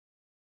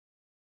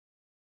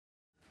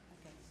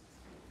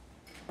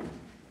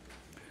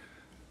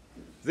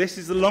This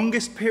is the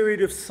longest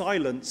period of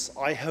silence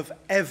I have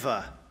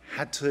ever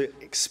had to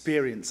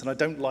experience, and I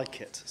don't like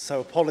it,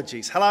 so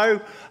apologies. Hello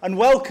and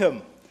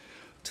welcome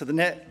to the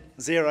Net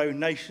Zero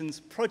Nations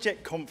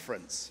Project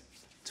Conference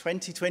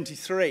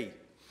 2023.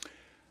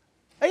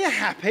 Are you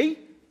happy?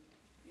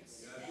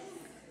 Yes.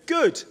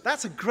 Good,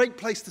 that's a great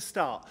place to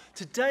start.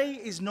 Today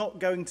is not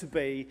going to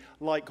be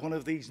like one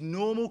of these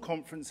normal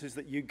conferences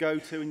that you go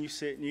to and you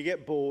sit and you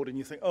get bored and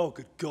you think, oh,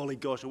 good golly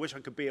gosh, I wish I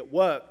could be at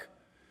work.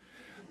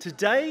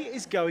 Today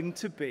is going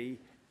to be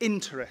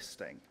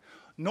interesting,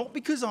 not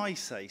because I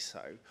say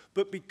so,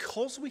 but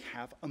because we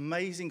have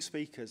amazing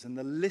speakers, and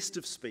the list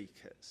of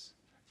speakers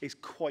is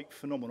quite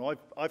phenomenal.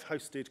 I've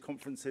hosted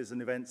conferences and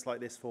events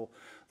like this for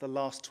the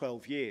last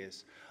 12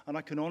 years, and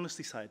I can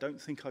honestly say I don't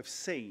think I've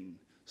seen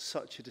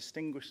such a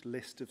distinguished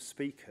list of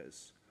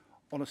speakers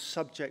on a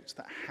subject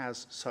that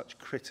has such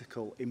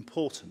critical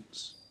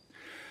importance.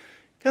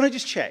 Can I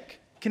just check?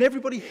 Can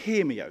everybody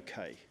hear me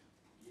okay?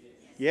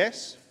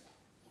 Yes?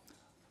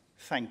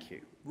 Thank you.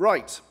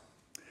 Right.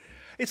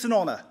 It's an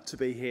honour to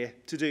be here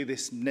to do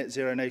this Net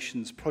Zero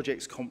Nations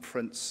Projects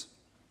Conference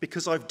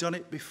because I've done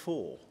it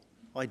before.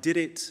 I did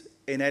it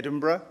in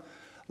Edinburgh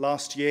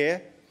last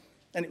year,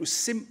 and it was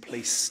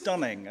simply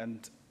stunning.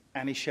 And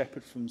Annie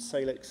Shepherd from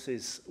Salix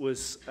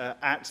was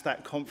at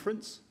that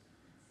conference,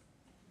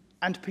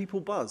 and people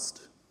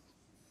buzzed.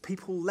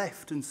 People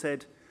left and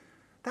said,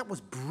 that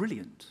was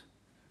brilliant.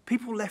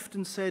 People left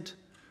and said,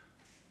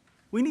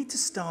 we need to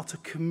start a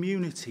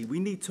community. We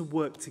need to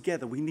work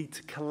together. We need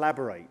to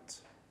collaborate.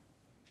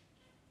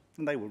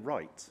 And they were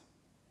right.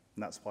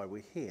 And that's why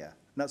we're here.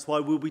 And that's why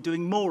we'll be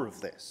doing more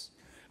of this,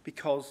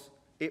 because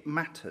it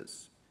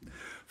matters.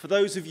 For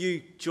those of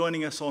you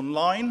joining us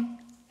online,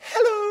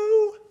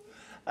 hello!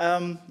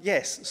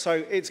 Yes,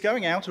 so it's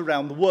going out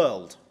around the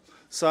world.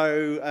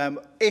 So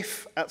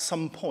if at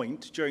some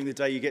point during the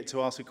day you get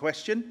to ask a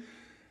question,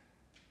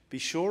 be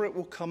sure it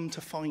will come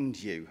to find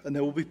you. And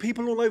there will be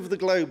people all over the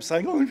globe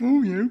saying, oh, I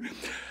know you.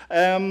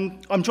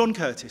 I'm John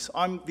Curtis.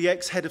 I'm the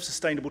ex-head of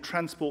sustainable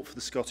transport for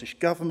the Scottish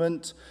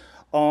Government.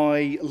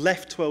 I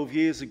left 12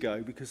 years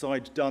ago because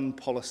I'd done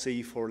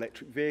policy for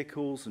electric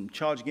vehicles and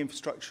charging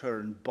infrastructure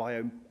and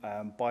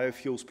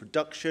biofuels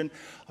production.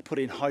 I put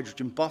in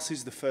hydrogen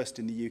buses, the first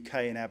in the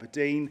UK in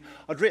Aberdeen.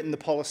 I'd written the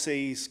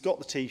policies, got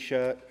the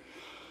T-shirt,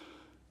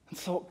 and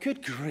thought,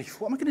 good grief,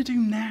 what am I going to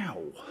do now?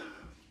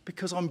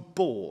 Because I'm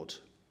bored.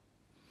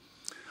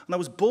 And I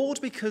was bored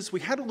because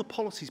we had all the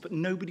policies, but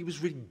nobody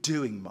was really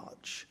doing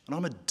much. And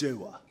I'm a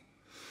doer.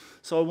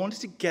 So I wanted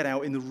to get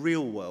out in the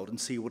real world and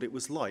see what it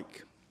was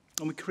like.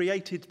 And we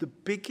created the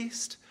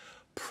biggest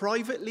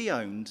privately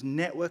owned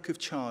network of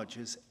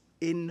chargers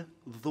in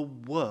the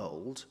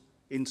world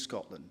in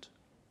Scotland,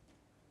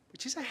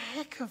 which is a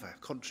heck of a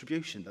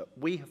contribution that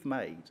we have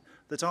made,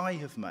 that I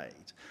have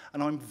made.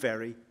 And I'm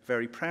very,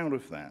 very proud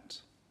of that.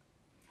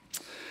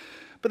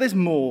 But there's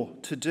more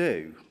to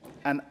do,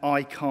 and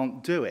I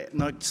can't do it.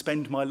 And I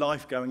spend my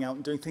life going out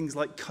and doing things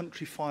like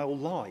Countryfile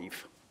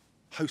Live,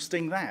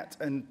 hosting that,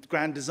 and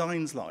Grand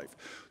Designs Live,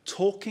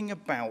 talking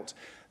about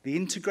the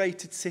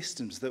integrated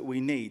systems that we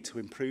need to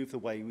improve the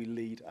way we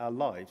lead our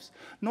lives.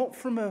 Not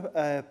from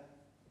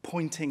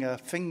pointing a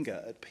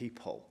finger at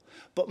people,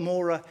 but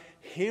more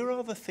here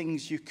are the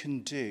things you can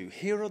do.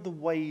 Here are the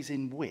ways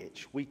in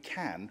which we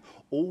can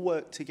all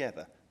work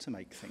together to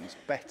make things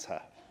better.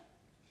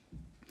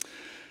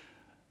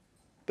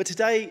 But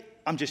today,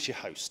 I'm just your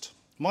host.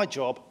 My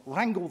job,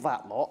 wrangle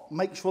that lot,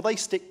 make sure they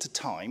stick to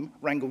time,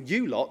 wrangle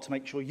you lot to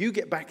make sure you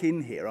get back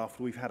in here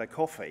after we've had a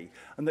coffee,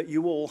 and that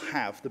you all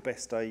have the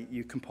best day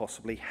you can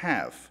possibly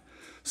have.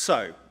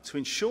 So, to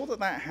ensure that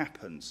that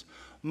happens,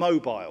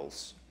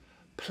 mobiles,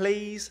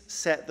 please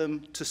set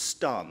them to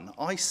stun.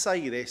 I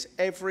say this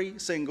every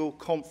single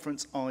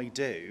conference I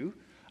do,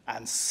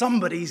 and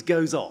somebody's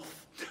goes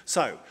off.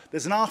 So,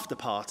 there's an after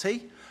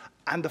party,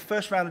 and the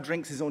first round of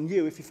drinks is on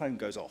you if your phone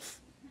goes off.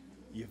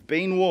 You've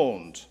been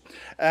warned.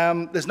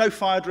 There's no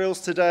fire drills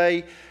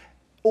today.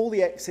 All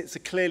the exits are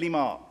clearly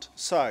marked.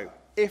 So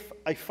if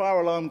a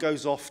fire alarm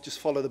goes off, just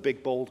follow the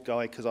big bald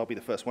guy because I'll be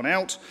the first one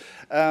out.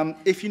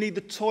 If you need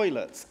the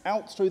toilets,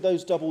 out through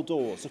those double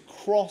doors,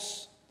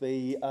 across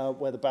the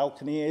where the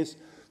balcony is,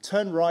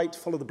 turn right,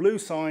 follow the blue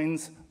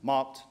signs,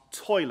 marked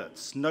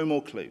toilets. No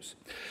more clues.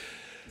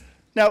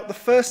 Now, the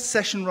first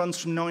session runs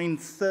from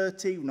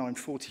 9:30,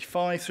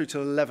 9:45 through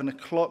to 11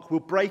 o'clock. We'll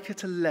break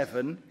at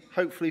 11,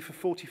 hopefully for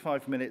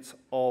 45 minutes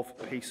of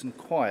peace and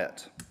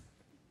quiet.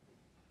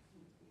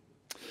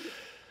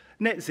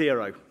 Net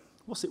zero,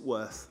 what's it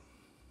worth?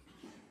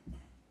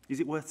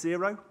 Is it worth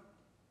zero?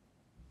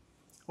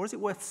 Or is it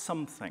worth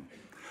something?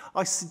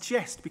 I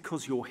suggest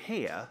because you're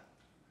here,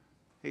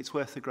 it's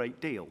worth a great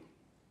deal.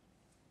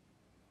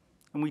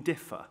 And we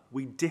differ.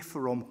 We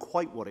differ on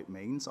quite what it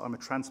means. I'm a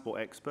transport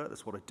expert,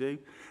 that's what I do.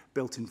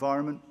 Built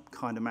environment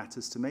kind of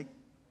matters to me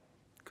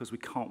because we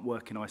can't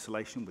work in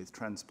isolation with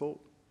transport.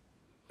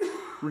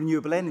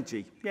 Renewable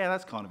energy, yeah,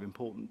 that's kind of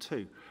important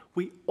too.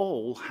 We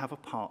all have a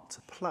part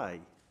to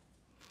play.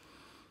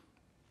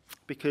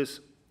 Because,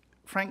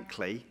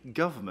 frankly,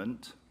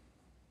 government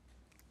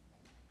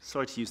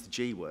sorry to use the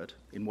G word,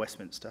 in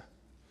Westminster,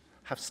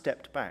 have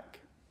stepped back.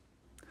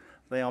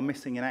 They are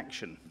missing in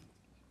action,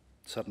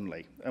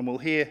 suddenly. And we'll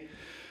hear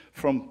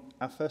from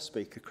our first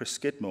speaker, Chris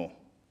Skidmore,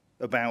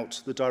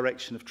 about the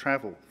direction of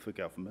travel for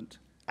government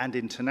and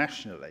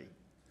internationally,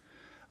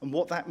 and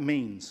what that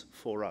means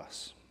for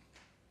us.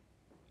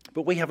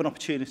 But we have an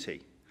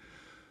opportunity,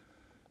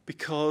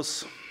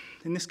 because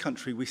in this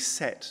country we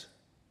set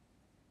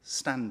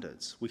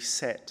standards, we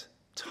set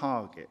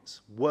targets,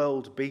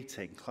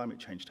 world-beating climate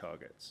change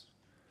targets,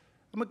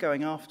 and we're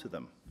going after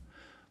them.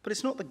 But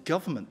it's not the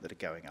government that are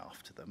going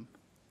after them,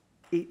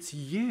 it's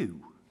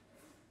you.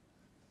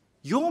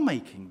 You're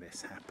making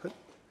this happen.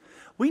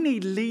 We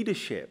need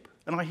leadership,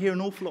 and I hear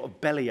an awful lot of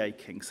belly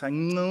aching,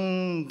 saying,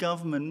 no,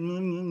 government,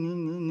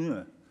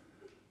 no.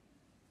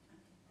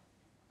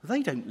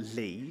 They don't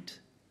lead.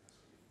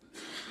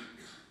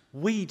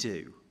 We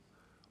do.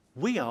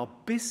 We are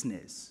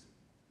business.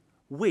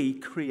 We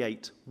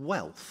create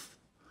wealth.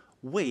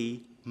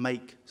 We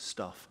make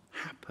stuff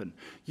happen.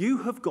 You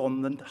have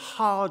gone the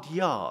hard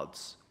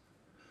yards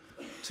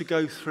to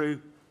go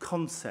through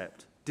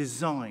concept,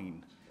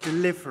 design,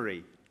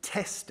 delivery,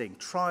 testing,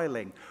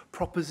 trialling,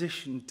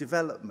 proposition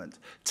development,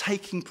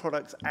 taking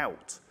products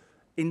out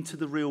into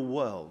the real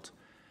world,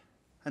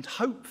 and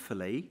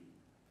hopefully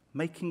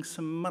making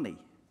some money.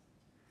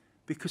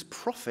 Because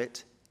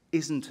profit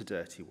isn't a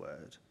dirty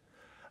word.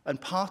 And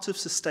part of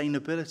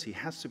sustainability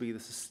has to be the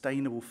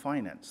sustainable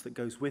finance that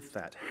goes with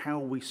that, how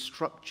we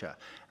structure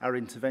our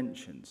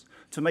interventions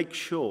to make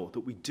sure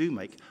that we do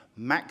make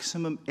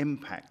maximum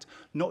impact,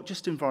 not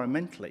just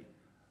environmentally,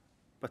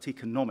 but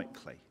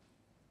economically.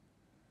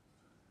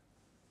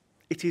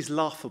 It is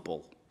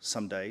laughable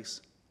some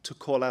days to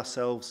call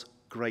ourselves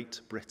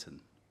Great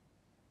Britain.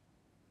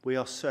 We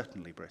are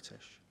certainly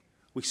British.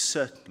 We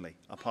certainly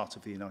are part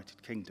of the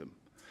United Kingdom.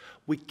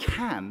 We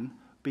can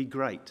be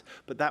great,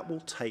 but that will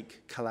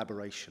take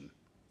collaboration.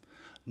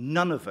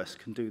 None of us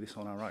can do this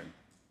on our own.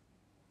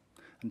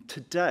 And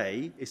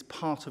today is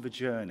part of a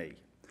journey.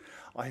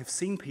 I have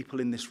seen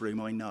people in this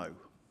room I know,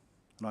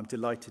 and I'm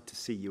delighted to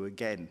see you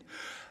again.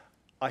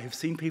 I have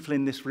seen people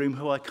in this room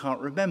who I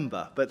can't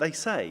remember, but they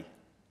say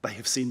they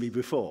have seen me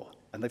before,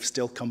 and they've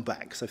still come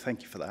back, so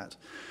thank you for that.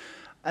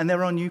 And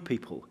there are new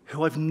people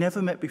who I've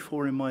never met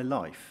before in my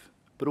life,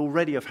 but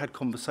already I've had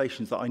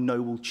conversations that I know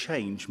will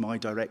change my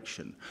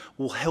direction,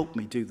 will help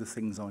me do the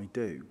things I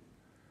do.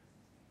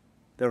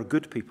 There are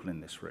good people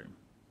in this room,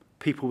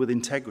 people with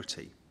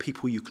integrity,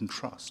 people you can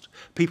trust,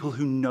 people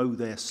who know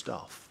their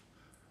stuff.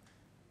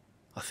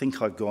 I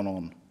think I've gone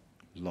on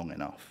long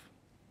enough.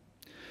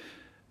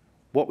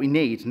 What we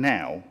need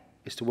now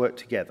is to work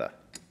together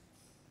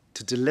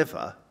to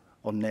deliver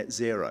on net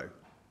zero,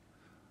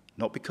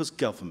 not because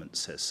government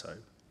says so,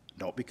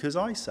 not because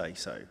I say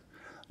so,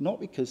 not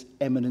because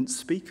eminent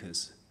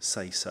speakers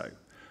say so,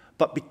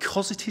 but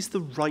because it is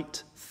the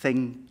right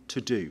thing to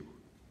do.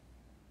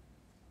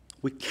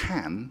 We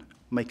can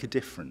make a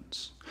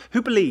difference.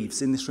 Who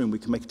believes in this room we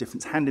can make a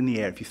difference? Hand in the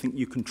air if you think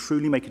you can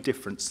truly make a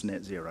difference to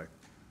net zero.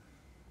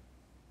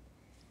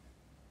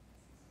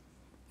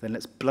 Then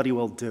let's bloody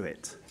well do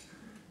it.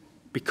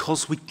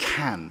 Because we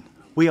can.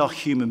 We are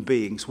human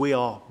beings. We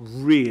are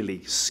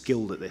really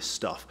skilled at this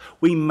stuff.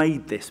 We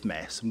made this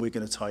mess and we're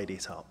going to tidy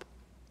it up.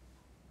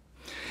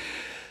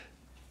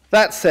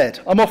 That said,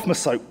 I'm off my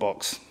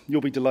soapbox. You'll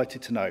be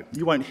delighted to know.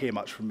 You won't hear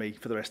much from me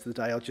for the rest of the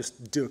day. I'll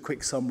just do a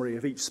quick summary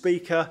of each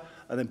speaker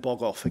and then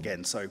bog off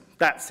again. So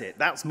that's it.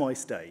 That's my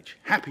stage.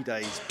 Happy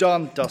days.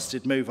 Done,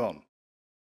 dusted, move on.